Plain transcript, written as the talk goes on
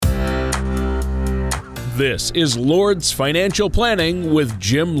This is Lord's Financial Planning with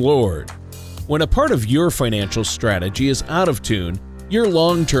Jim Lord. When a part of your financial strategy is out of tune, your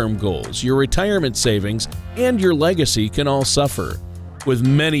long-term goals, your retirement savings, and your legacy can all suffer. With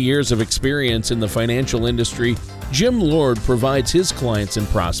many years of experience in the financial industry, Jim Lord provides his clients and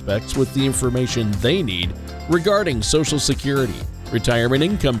prospects with the information they need regarding Social Security, retirement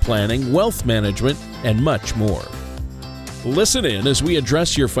income planning, wealth management, and much more. Listen in as we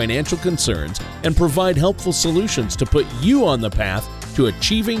address your financial concerns and provide helpful solutions to put you on the path to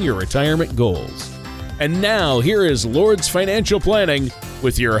achieving your retirement goals. And now, here is Lord's Financial Planning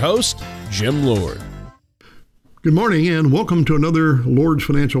with your host, Jim Lord. Good morning and welcome to another Lord's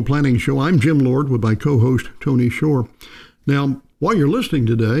Financial Planning Show. I'm Jim Lord with my co-host, Tony Shore. Now, while you're listening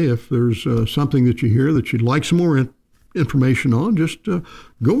today, if there's something that you hear that you'd like some more information on, just go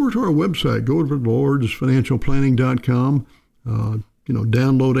over to our website, go over to lordsfinancialplanning.com,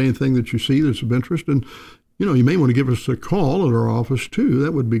 download anything that you see that's of interest, and you may want to give us a call at our office too.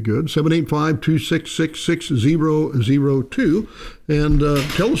 That would be good, 785-266-6002, and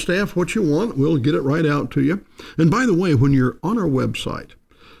tell the staff what you want. We'll get it right out to you. And by the way, when you're on our website,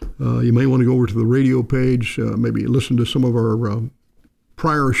 you may want to go over to the radio page, maybe listen to some of our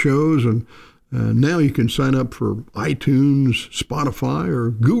prior shows, and now you can sign up for iTunes, Spotify, or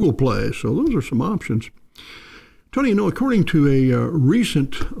Google Play. So those are some options. Tony, according to a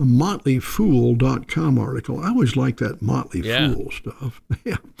recent MotleyFool.com article, I always like that Motley Fool stuff.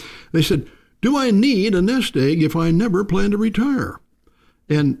 Yeah, they said, do I need a nest egg if I never plan to retire?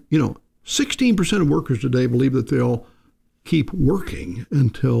 And, 16% of workers today believe that they'll keep working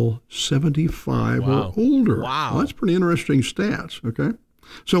until 75 or older. Wow. Well, that's pretty interesting stats, okay?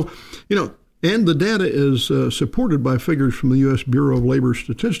 So, and the data is supported by figures from the U.S. Bureau of Labor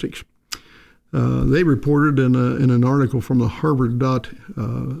Statistics. They reported in an article from the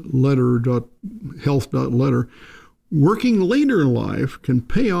Harvard.health.letter, working later in life can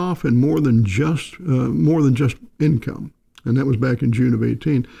pay off in more than just income, and that was back in June of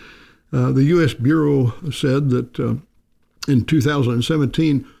 18. The U.S. Bureau said that in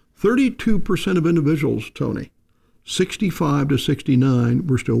 2017, 32% of individuals, Tony, 65 to 69,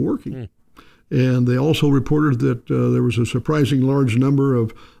 were still working. And they also reported that there was a surprising large number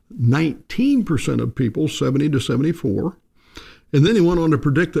of 19% of people, 70 to 74. And then they went on to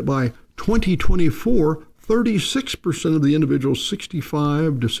predict that by 2024, 36% of the individuals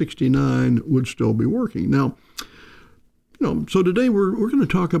 65 to 69 would still be working. Now, so today we're going to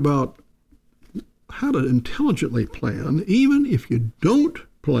talk about how to intelligently plan, even if you don't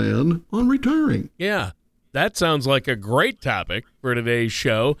plan on retiring. Yeah, that sounds like a great topic for today's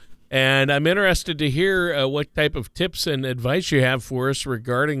show. And I'm interested to hear what type of tips and advice you have for us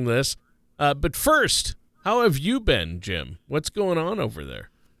regarding this. But first, how have you been, Jim? What's going on over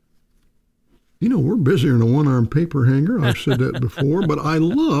there? We're busier than a one-armed paper hanger. I've said that before, but I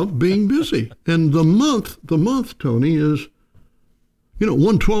love being busy. And the month, Tony, is,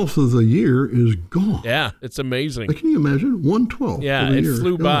 1/12 of the year is gone. Yeah, it's amazing. Can you imagine? 1/12 Yeah, of the year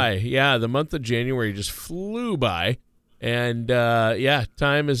flew by. Yeah, the month of January just flew by. And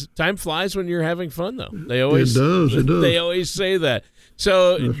time flies when you're having fun, though. It does. They always say that.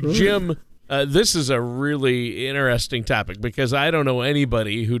 So, right. Jim, this is a really interesting topic because I don't know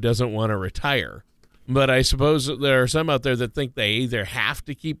anybody who doesn't want to retire. But I suppose there are some out there that think they either have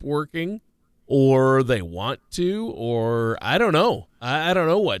to keep working or they want to, or I don't know. I don't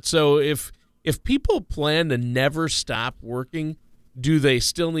know what. So if people plan to never stop working, do they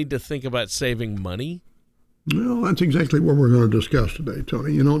still need to think about saving money? Well, that's exactly what we're going to discuss today,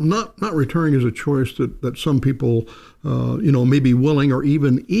 Tony. Not retiring is a choice that some people, may be willing or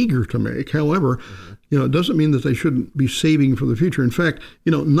even eager to make. However, it doesn't mean that they shouldn't be saving for the future. In fact,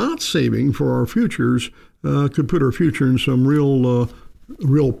 not saving for our futures could put our future in some real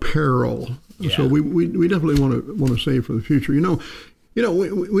peril. Yeah. So we definitely want to save for the future.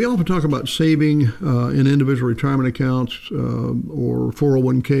 We often talk about saving in individual retirement accounts or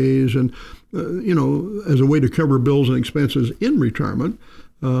 401ks and, as a way to cover bills and expenses in retirement.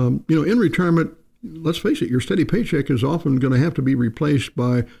 In retirement, let's face it, your steady paycheck is often going to have to be replaced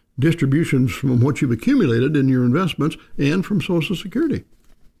by distributions from what you've accumulated in your investments and from Social Security.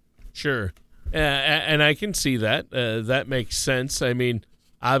 Sure. And I can see that. That makes sense. I mean,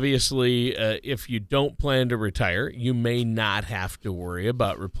 obviously, if you don't plan to retire, you may not have to worry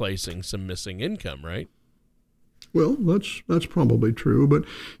about replacing some missing income, right? Well, that's probably true. But,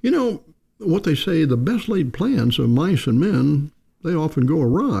 what they say, the best laid plans of mice and men, they often go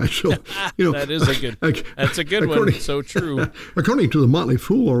awry. So, that's a good one. So true. According to the Motley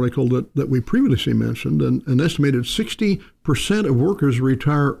Fool article that we previously mentioned, an estimated 60% of workers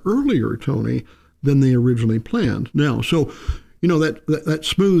retire earlier, Tony, than they originally planned. Now, so, that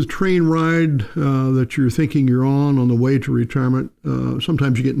smooth train ride that you're thinking you're on the way to retirement,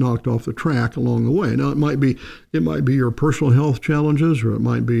 sometimes you get knocked off the track along the way. Now, it might be your personal health challenges, or it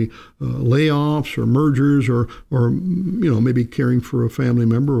might be layoffs or mergers, or maybe caring for a family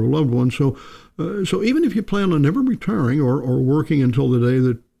member or a loved one. So even if you plan on never retiring or working until the day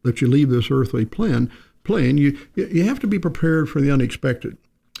that you leave this earthly plane, you have to be prepared for the unexpected.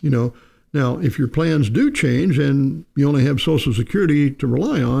 Now, if your plans do change and you only have Social Security to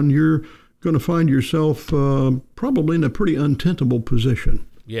rely on, you're going to find yourself probably in a pretty untenable position.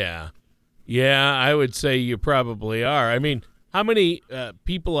 Yeah, I would say you probably are. I mean, how many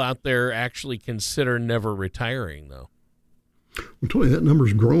people out there actually consider never retiring, though? I'm telling you, that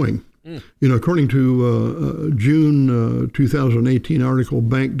number's growing. According to June 2018 article,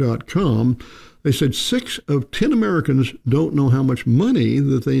 Bank.com, they said 6 of 10 Americans don't know how much money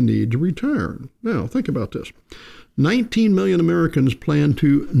that they need to retire. Now, think about this. 19 million Americans plan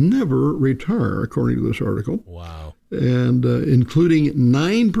to never retire, according to this article. Wow. And including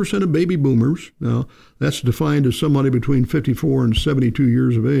 9% of baby boomers. Now, that's defined as somebody between 54 and 72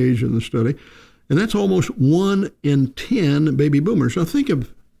 years of age in the study. And that's almost 1 in 10 baby boomers. Now, think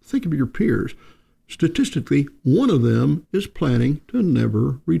of your peers. Statistically, one of them is planning to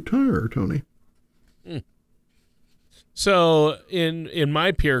never retire, Tony. So in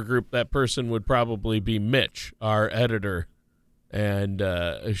my peer group, that person would probably be Mitch, our editor and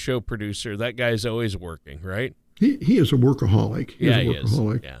a show producer. That guy's always working, right? He is a workaholic. He is.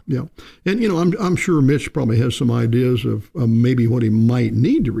 Yeah. And, I'm sure Mitch probably has some ideas of maybe what he might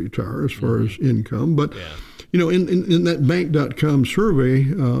need to retire as far as income. But, in that Bank.com survey,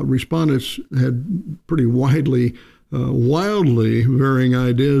 respondents had pretty wildly varying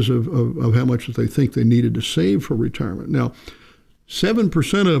ideas of how much that they think they needed to save for retirement. Now,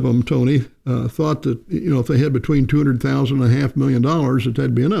 7% of them, Tony, thought that, if they had between $200,000 and $500,000,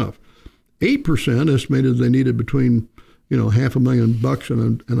 that'd be enough. 8% estimated they needed between, $500,000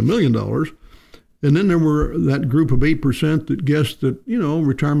 and $1 million. And then there were that group of 8% that guessed that,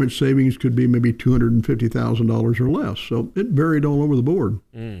 retirement savings could be maybe $250,000 or less. So it varied all over the board.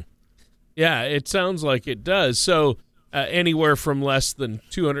 Yeah, it sounds like it does. So anywhere from less than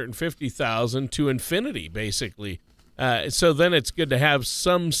 $250,000 to infinity, basically. So then it's good to have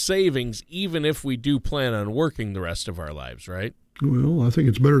some savings, even if we do plan on working the rest of our lives, right? Well, I think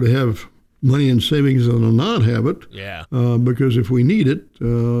it's better to have money in savings than to not have it. Yeah. Because if we need it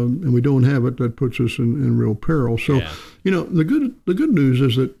and we don't have it, that puts us in real peril. So, the good news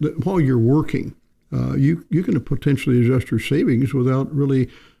is that while you're working, you can potentially adjust your savings without really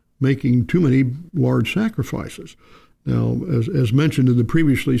making too many large sacrifices. Now, as mentioned in the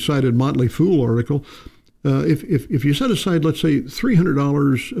previously cited Motley Fool article, if you set aside, let's say,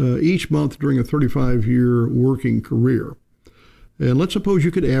 $300 each month during a 35-year working career, and let's suppose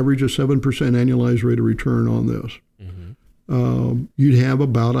you could average a 7% annualized rate of return on this, you'd have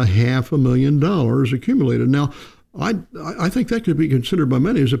about $500,000 accumulated. Now, I think that could be considered by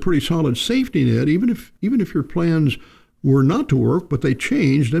many as a pretty solid safety net, even if your plans were not to work, but they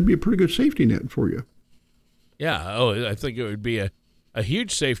changed, that'd be a pretty good safety net for you. Yeah. I think it would be a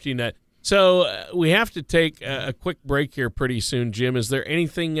huge safety net. So we have to take a quick break here pretty soon, Jim. Is there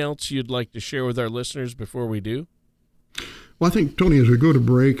anything else you'd like to share with our listeners before we do? Well, I think, Tony, as we go to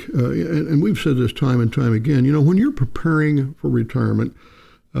break, and we've said this time and time again, when you're preparing for retirement,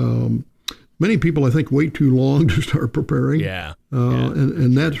 many people, I think, wait too long to start preparing. Yeah.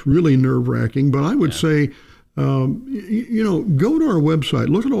 And that's really nerve-wracking. But I would say, go to our website,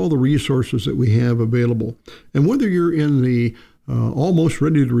 look at all the resources that we have available. And whether you're in the almost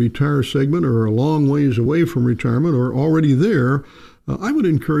ready to retire segment or a long ways away from retirement or already there, I would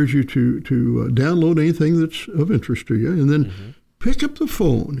encourage you to download anything that's of interest to you and then pick up the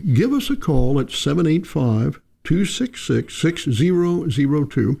phone. Give us a call at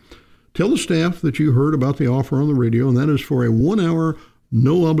 785-266-6002. Tell the staff that you heard about the offer on the radio, and that is for a 1-hour,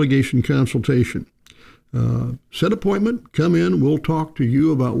 no-obligation consultation. Set appointment, come in, we'll talk to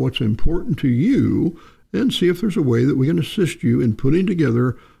you about what's important to you and see if there's a way that we can assist you in putting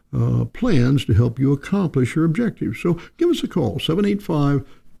together plans to help you accomplish your objectives. So give us a call,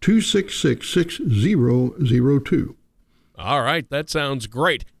 785-266-6002. All right, that sounds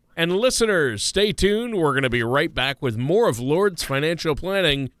great. And listeners, stay tuned. We're going to be right back with more of Lord's Financial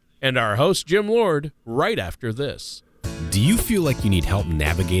Planning and our host, Jim Lord, right after this. Do you feel like you need help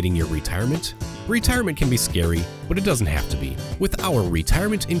navigating your retirement? Retirement can be scary, but it doesn't have to be. With our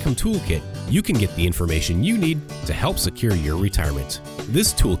Retirement Income Toolkit, you can get the information you need to help secure your retirement.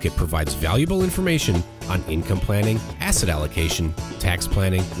 This toolkit provides valuable information on income planning, asset allocation, tax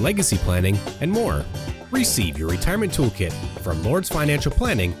planning, legacy planning, and more. Receive your Retirement Toolkit from Lords Financial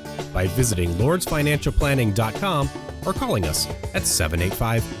Planning by visiting lordsfinancialplanning.com or calling us at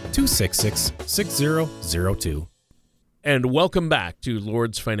 785-266-6002. And welcome back to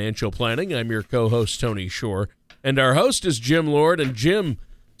Lord's Financial Planning. I'm your co-host, Tony Shore, and our host is Jim Lord. And Jim,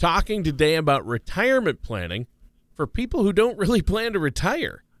 talking today about retirement planning for people who don't really plan to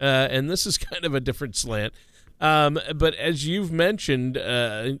retire. And this is kind of a different slant. But as you've mentioned,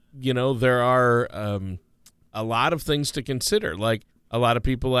 there are a lot of things to consider. Like a lot of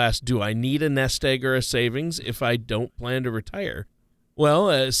people ask, do I need a nest egg or a savings if I don't plan to retire? Well,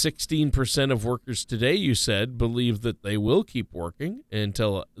 16% of workers today, you said, believe that they will keep working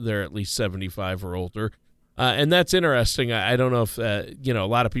until they're at least 75 or older. And that's interesting. I don't know if, a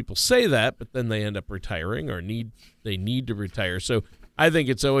lot of people say that, but then they end up retiring or they need to retire. So I think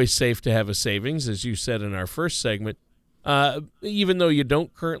it's always safe to have a savings, as you said in our first segment. Even though you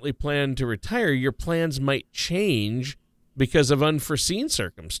don't currently plan to retire, your plans might change because of unforeseen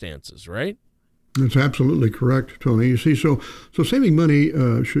circumstances, right? That's absolutely correct, Tony. You see, so saving money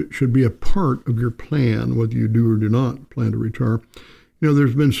should be a part of your plan, whether you do or do not plan to retire.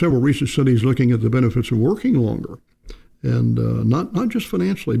 There's been several recent studies looking at the benefits of working longer, and not just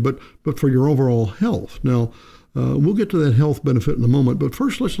financially, but for your overall health. Now, we'll get to that health benefit in a moment, but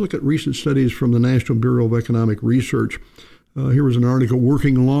first let's look at recent studies from the National Bureau of Economic Research. Here was an article,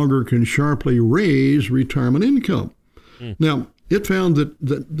 Working Longer Can Sharply Raise Retirement Income. Now, it found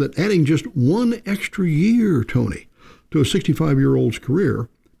that adding just one extra year, Tony, to a 65-year-old's career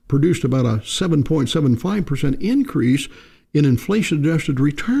produced about a 7.75% increase in inflation-adjusted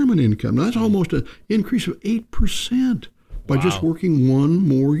retirement income. Now, that's almost an increase of 8% by just working one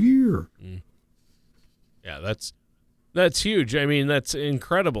more year. Yeah, that's huge. I mean, that's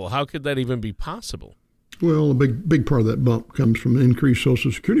incredible. How could that even be possible? Well, a big part of that bump comes from increased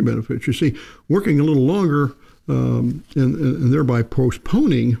Social Security benefits. You see, working a little longer and thereby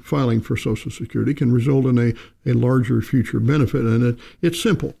postponing filing for Social Security can result in a larger future benefit. And it's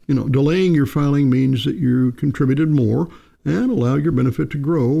simple. Delaying your filing means that you contributed more and allow your benefit to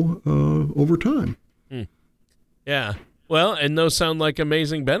grow over time. Yeah. Well, and those sound like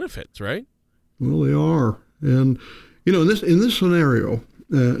amazing benefits, right? Well, they are. And, in this scenario,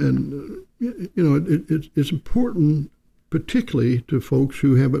 it's important, particularly to folks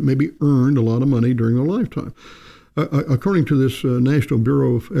who haven't maybe earned a lot of money during their lifetime. According to this National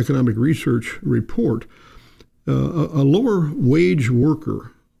Bureau of Economic Research report, a lower wage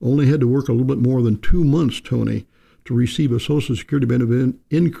worker only had to work a little bit more than 2 months, Tony, to receive a Social Security benefit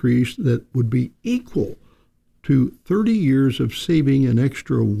increase that would be equal to 30 years of saving an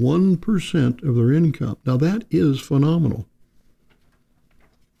extra 1% of their income. Now, that is phenomenal.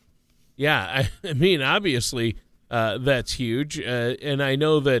 Yeah, I mean, obviously, that's huge. And I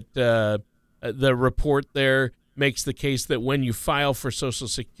know that the report there makes the case that when you file for Social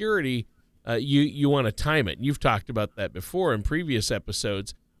Security, you want to time it. You've talked about that before in previous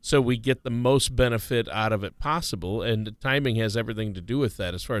episodes, so we get the most benefit out of it possible. And timing has everything to do with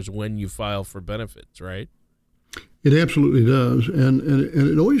that as far as when you file for benefits, right? It absolutely does. And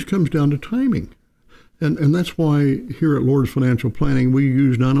it always comes down to timing. And that's why here at Lord's Financial Planning, we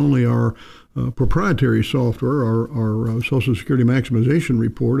use not only our proprietary software, our Social Security Maximization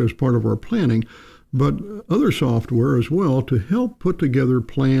Report as part of our planning, but other software as well to help put together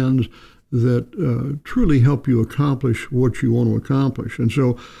plans that truly help you accomplish what you want to accomplish. And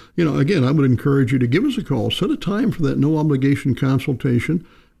so, again, I would encourage you to give us a call, set a time for that no obligation consultation,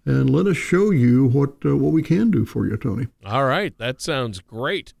 and let us show you what we can do for you, Tony. All right. That sounds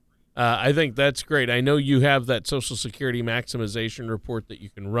great. I think that's great. I know you have that Social Security Maximization Report that you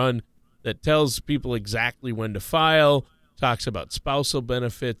can run that tells people exactly when to file, talks about spousal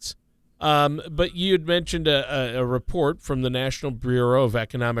benefits. But you had mentioned a report from the National Bureau of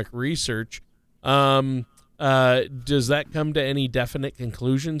Economic Research. Does that come to any definite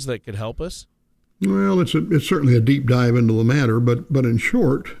conclusions that could help us? Well, it's certainly a deep dive into the matter, but in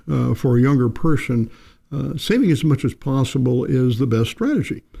short, for a younger person, saving as much as possible is the best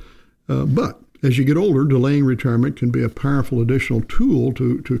strategy. But as you get older, delaying retirement can be a powerful additional tool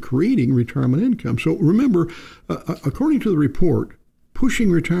to creating retirement income. So remember, according to the report,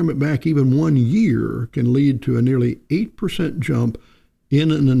 pushing retirement back even 1 year can lead to a nearly 8% jump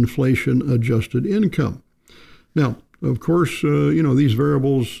in an inflation-adjusted income. Now, of course, these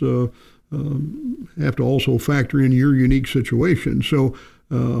variables have to also factor in your unique situation. So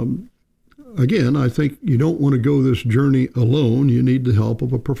again, I think you don't want to go this journey alone. You need the help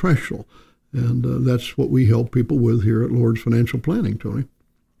of a professional. And that's what we help people with here at Lord's Financial Planning, Tony.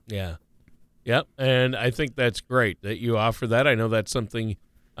 Yeah. Yep. And I think that's great that you offer that. I know that's something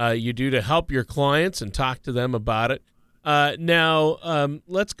you do to help your clients and talk to them about it. Now,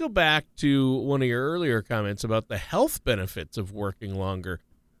 let's go back to one of your earlier comments about the health benefits of working longer.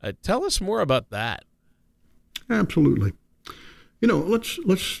 Tell us more about that. Absolutely.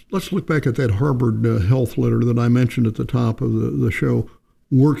 Let's look back at that Harvard health letter that I mentioned at the top of the show.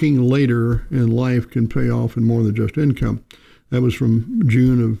 Working later in life can pay off in more than just income. That was from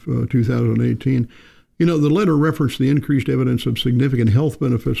June of 2018. The letter referenced the increased evidence of significant health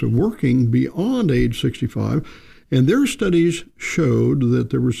benefits of working beyond age 65, and their studies showed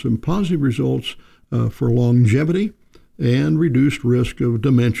that there were some positive results for longevity and reduced risk of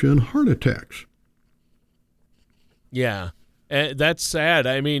dementia and heart attacks. Yeah, that's sad.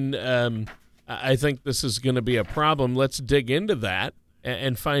 I mean, I think this is going to be a problem. Let's dig into that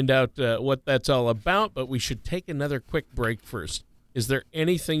and find out what that's all about, but we should take another quick break first. Is there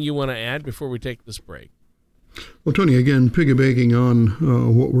anything you want to add before we take this break? Well, Tony, again, piggybacking on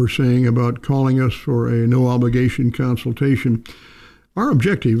what we're saying about calling us for a no-obligation consultation, our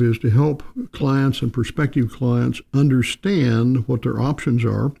objective is to help clients and prospective clients understand what their options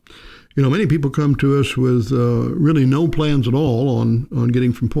are. Many people come to us with really no plans at all on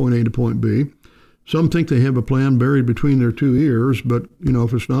getting from point A to point B. Some think they have a plan buried between their two ears, but,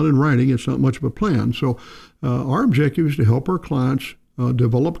 if it's not in writing, it's not much of a plan. So our objective is to help our clients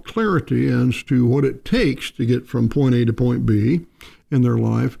develop clarity as to what it takes to get from point A to point B in their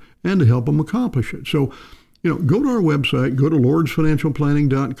life and to help them accomplish it. So, go to our website, go to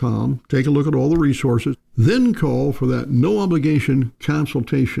lordsfinancialplanning.com, take a look at all the resources, then call for that no-obligation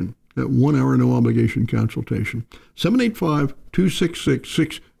consultation, that 1-hour no-obligation consultation,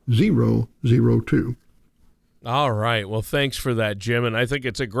 785-266-6002. All right. Well, thanks for that, Jim, and I think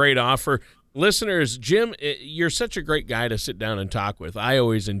it's a great offer. Listeners, Jim, you're such a great guy to sit down and talk with. I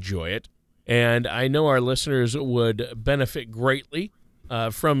always enjoy it, and I know our listeners would benefit greatly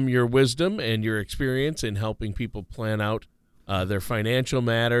from your wisdom and your experience in helping people plan out their financial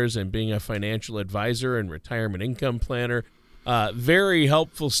matters and being a financial advisor and retirement income planner. Very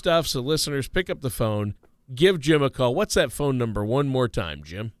helpful stuff, so listeners, pick up the phone, give Jim a call. What's that phone number one more time,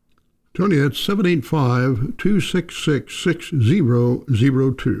 Jim? Tony, that's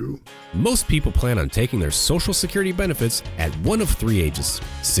 785-266-6002. Most people plan on taking their Social Security benefits at one of three ages,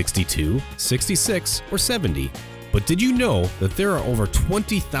 62, 66, or 70. But did you know that there are over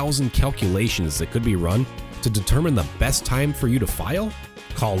 20,000 calculations that could be run to determine the best time for you to file?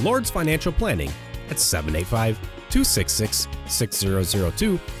 Call Lord's Financial Planning at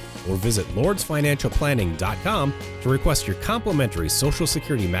 785-266-6002 or visit lordsfinancialplanning.com to request your complimentary Social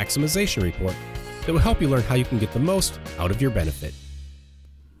Security Maximization Report that will help you learn how you can get the most out of your benefit.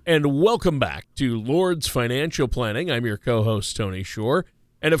 And welcome back to Lord's Financial Planning. I'm your co-host, Tony Shore.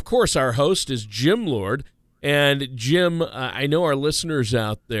 And, of course, our host is Jim Lord. And, Jim, I know our listeners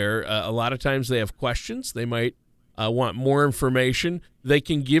out there, a lot of times they have questions. They might want more information. They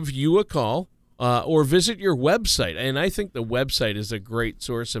can give you a call. Or visit your website. And I think the website is a great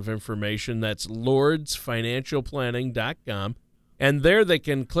source of information. That's lordsfinancialplanning.com. And there they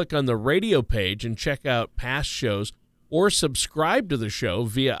can click on the radio page and check out past shows or subscribe to the show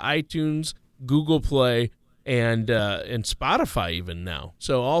via iTunes, Google Play, and Spotify even now.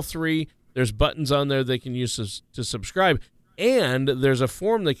 So all three, there's buttons on there they can use to subscribe. And there's a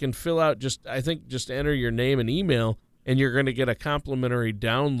form they can fill out. Just enter your name and email, and you're going to get a complimentary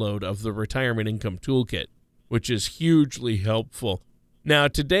download of the Retirement Income Toolkit, which is hugely helpful. Now,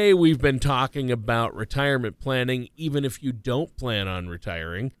 today we've been talking about retirement planning, even if you don't plan on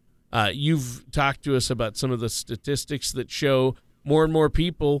retiring. You've talked to us about some of the statistics that show more and more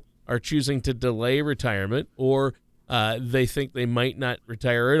people are choosing to delay retirement, or they think they might not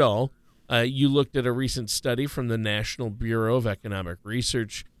retire at all. You looked at a recent study from the National Bureau of Economic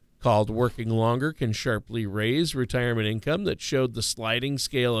Research called Working Longer Can Sharply Raise Retirement Income, that showed the sliding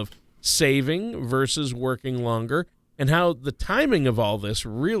scale of saving versus working longer, and how the timing of all this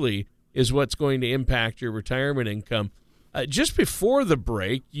really is what's going to impact your retirement income. Just before the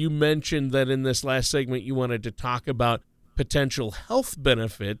break, you mentioned that in this last segment you wanted to talk about potential health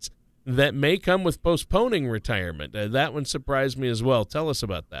benefits that may come with postponing retirement. That one surprised me as well. Tell us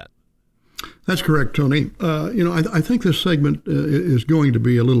about that. That's correct, Tony. I think this segment is going to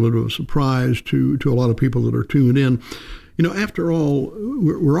be a little bit of a surprise to a lot of people that are tuned in. After all,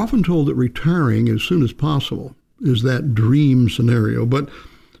 we're often told that retiring as soon as possible is that dream scenario. But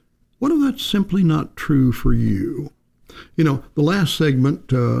what if that's simply not true for you? The last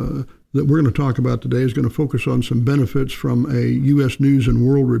segment that we're going to talk about today is going to focus on some benefits from a U.S. News and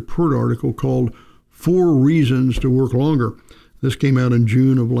World Report article called 4 Reasons to Work Longer. This came out in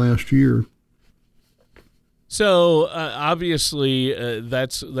June of last year. So obviously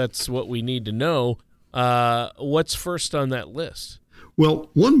that's what we need to know. What's first on that list? Well,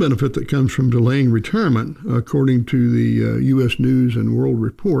 one benefit that comes from delaying retirement, according to the U.S. News and World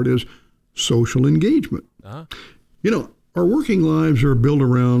Report, is social engagement. Our working lives are built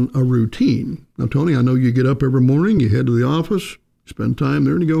around a routine. Now, Tony, I know you get up every morning, you head to the office, spend time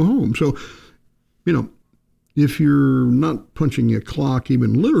there, and you go home. So, if you're not punching a clock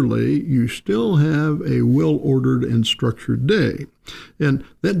even literally, you still have a well-ordered and structured day. And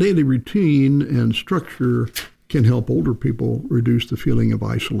that daily routine and structure can help older people reduce the feeling of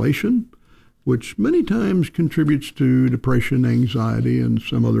isolation, which many times contributes to depression, anxiety, and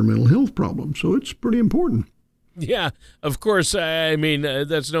some other mental health problems. So it's pretty important. Yeah, of course. I mean,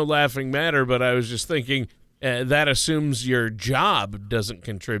 that's no laughing matter, but I was just thinking that assumes your job doesn't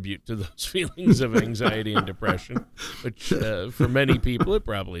contribute to those feelings of anxiety and depression, which for many people it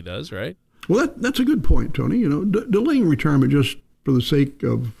probably does, right? Well, that's a good point, Tony. Delaying retirement just for the sake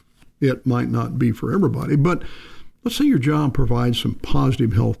of it might not be for everybody, but let's say your job provides some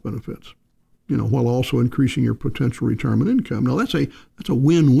positive health benefits, while also increasing your potential retirement income. Now, that's a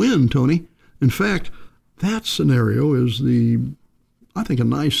win-win, Tony. In fact, that scenario is I think, a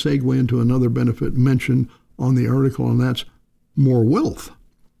nice segue into another benefit mentioned on the article, and that's more wealth.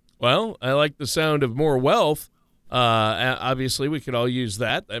 Well, I like the sound of more wealth. Obviously, we could all use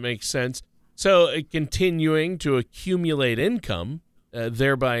that. That makes sense. So continuing to accumulate income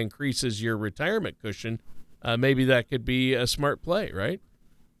thereby increases your retirement cushion. Maybe that could be a smart play, right?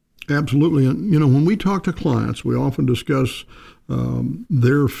 Absolutely. And, when we talk to clients, we often discuss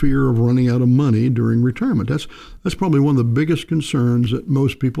their fear of running out of money during retirement. That's probably one of the biggest concerns that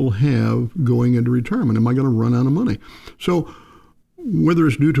most people have going into retirement. Am I going to run out of money? So whether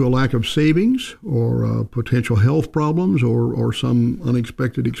it's due to a lack of savings or potential health problems or some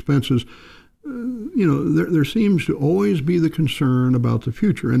unexpected expenses, there seems to always be the concern about the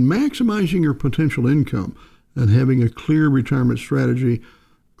future. And maximizing your potential income and having a clear retirement strategy,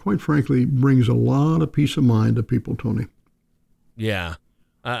 quite frankly, brings a lot of peace of mind to people, Tony. Yeah,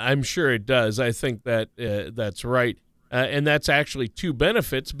 I'm sure it does. I think that that's right. And that's actually 2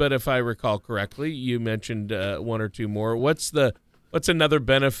 benefits, but if I recall correctly, you mentioned 1 or 2 more. What's another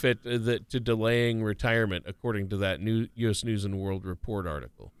benefit to delaying retirement, according to that new U.S. News and World Report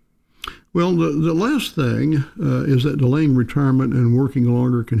article? Well, the last thing is that delaying retirement and working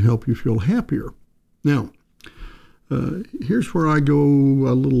longer can help you feel happier. Now, here's where I go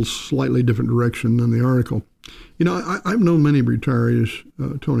a little slightly different direction than the article. I've known many retirees,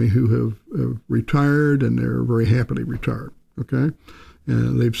 Tony, who have retired, and they're very happily retired, okay?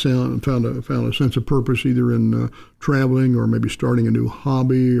 And they've found a sense of purpose either in traveling or maybe starting a new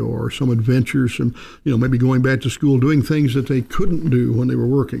hobby or some adventure, maybe going back to school, doing things that they couldn't do when they were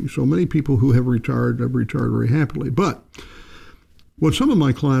working. So many people who have retired very happily. But what some of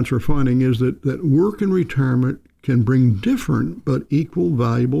my clients are finding is that work and retirement can bring different but equal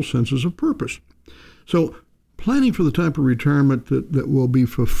valuable senses of purpose. So planning for the type of retirement that will be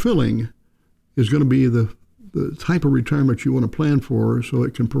fulfilling is going to be the type of retirement you want to plan for, so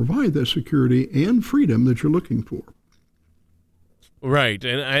it can provide that security and freedom that you're looking for. Right,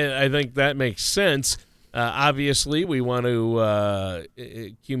 and I think that makes sense. Obviously, we want to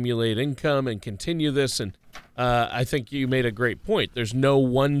accumulate income and continue this, and I think you made a great point. There's no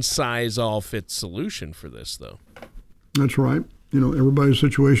one-size-all-fits solution for this, though. That's right. Everybody's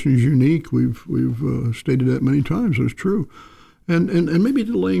situation is unique. We've stated that many times. It's true. And maybe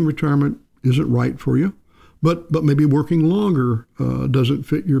delaying retirement isn't right for you, but maybe working longer doesn't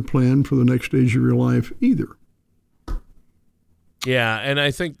fit your plan for the next stage of your life either. Yeah, and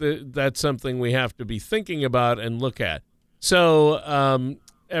I think that's something we have to be thinking about and look at. So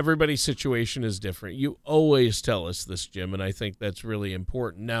everybody's situation is different. You always tell us this, Jim, and I think that's really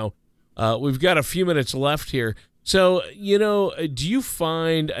important. Now, we've got a few minutes left here. So, do you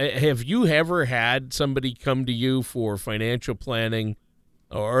find, have you ever had somebody come to you for financial planning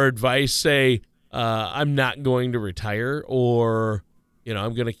or advice, say, I'm not going to retire, or,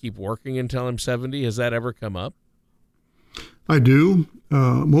 I'm going to keep working until I'm 70? Has that ever come up? I do.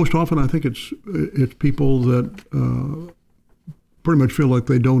 Most often I think it's people that pretty much feel like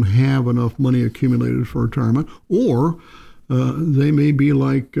they don't have enough money accumulated for retirement, or they may be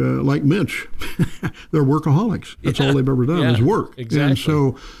like Mitch. They're workaholics. That's all they've ever done is work. Exactly. And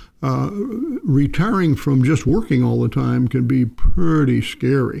so retiring from just working all the time can be pretty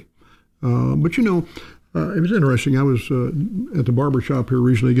scary. But It was interesting. I was at the barber shop here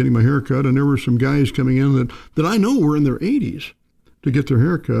recently getting my hair cut, and there were some guys coming in that I know were in their 80s to get their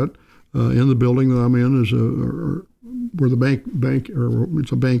hair cut in the building that I'm in, where the bank, or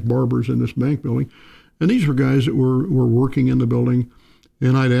it's a bank barbers in this bank building. And these were guys that were working in the building,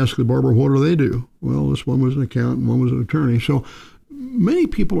 and I'd ask the barber, what do they do? Well, this one was an accountant, one was an attorney. So many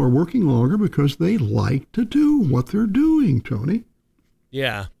people are working longer because they like to do what they're doing, Tony.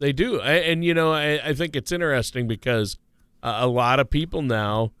 Yeah, they do. I think it's interesting because a lot of people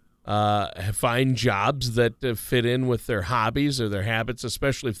now find jobs that fit in with their hobbies or their habits,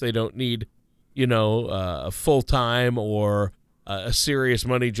 especially if they don't need, a full-time or a serious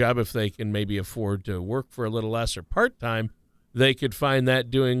money job. If they can maybe afford to work for a little less or part-time, they could find that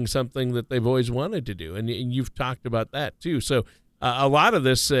doing something that they've always wanted to do. And you've talked about that too. So a lot of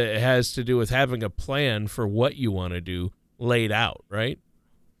this has to do with having a plan for what you want to do laid out, right?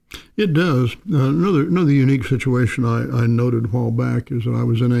 It does. Another unique situation I noted a while back is that I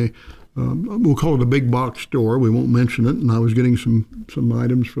was in a, we'll call it a big box store. We won't mention it. And I was getting some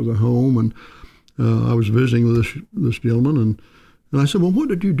items for the home, and I was visiting with this gentleman, and I said, well, what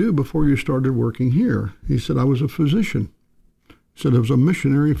did you do before you started working here? He said, I was a physician. He said, I was a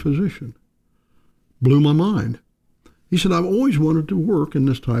missionary physician. Blew my mind. He said, I've always wanted to work in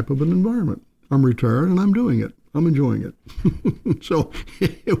this type of an environment. I'm retired and I'm doing it. I'm enjoying it. So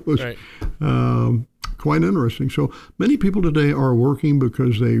it was quite interesting. So many people today are working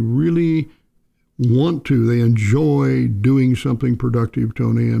because they really want to. They enjoy doing something productive,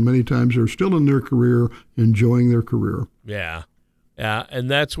 Tony, and many times they're still in their career, enjoying their career. Yeah. Yeah,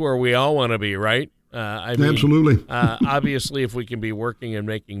 and that's where we all want to be, right? Absolutely. Obviously, if we can be working and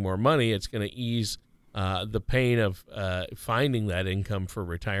making more money, it's going to ease the pain of finding that income for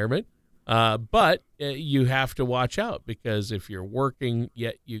retirement. But you have to watch out, because if you're working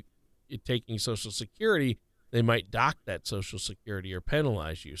yet you're taking Social Security, they might dock that Social Security or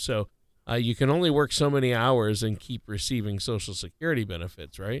penalize you. So you can only work so many hours and keep receiving Social Security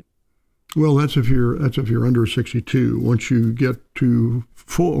benefits, right? Well, that's if you're under 62. Once you get to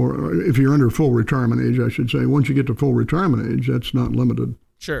full, or if you're under full retirement age, I should say, once you get to full retirement age, that's not limited.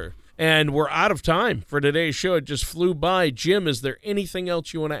 Sure. And we're out of time for today's show. It just flew by. Jim, is there anything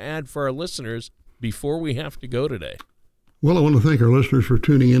else you want to add for our listeners before we have to go today? Well, I want to thank our listeners for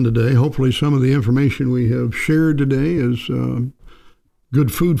tuning in today. Hopefully some of the information we have shared today is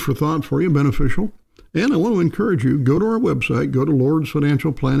good food for thought for you, beneficial. And I want to encourage you, go to our website, go to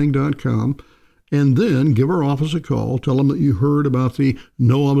lordsfinancialplanning.com, and then give our office a call. Tell them that you heard about the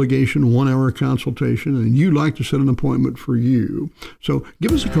no-obligation 1-hour consultation, and you'd like to set an appointment for you. So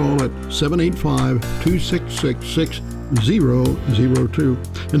give us a call at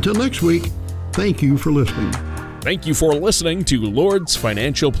 785-266-6002. Until next week, thank you for listening. Thank you for listening to Lord's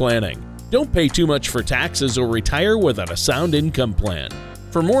Financial Planning. Don't pay too much for taxes or retire without a sound income plan.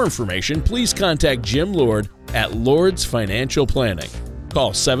 For more information, please contact Jim Lord at Lord's Financial Planning.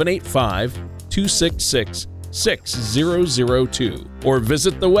 Call 785-266-6002 or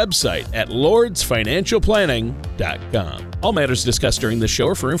visit the website at lordsfinancialplanning.com. All matters discussed during this show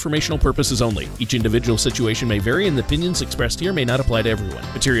are for informational purposes only. Each individual situation may vary, and the opinions expressed here may not apply to everyone.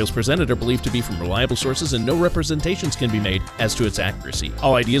 Materials presented are believed to be from reliable sources, and no representations can be made as to its accuracy.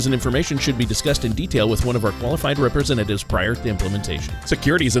 All ideas and information should be discussed in detail with one of our qualified representatives prior to implementation.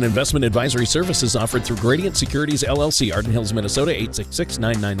 Securities and investment advisory services offered through Gradient Securities, LLC, Arden Hills, Minnesota,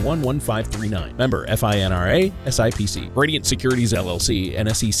 866-991-1539. Member FINRA, SIPC. Gradient Securities, LLC, an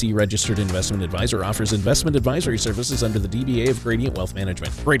SEC-registered investment advisor, offers investment advisory services under the DBA of Gradient Wealth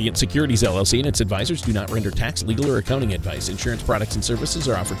Management. Gradient Securities, LLC, and its advisors do not render tax, legal, or accounting advice. Insurance products and services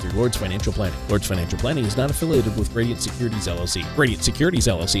are offered through Lord's Financial Planning. Lord's Financial Planning is not affiliated with Gradient Securities, LLC. Gradient Securities,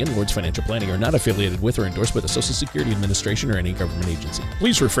 LLC, and Lord's Financial Planning are not affiliated with or endorsed by the Social Security Administration or any government agency.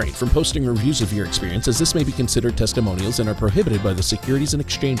 Please refrain from posting reviews of your experience, as this may be considered testimonials and are prohibited by the Securities and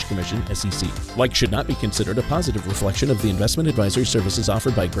Exchange Commission, SEC. Like should not be considered a positive reflection of the investment advisory services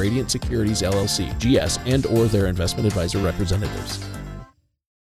offered by Gradient Securities, LLC, GS, and or their investment advisor representatives.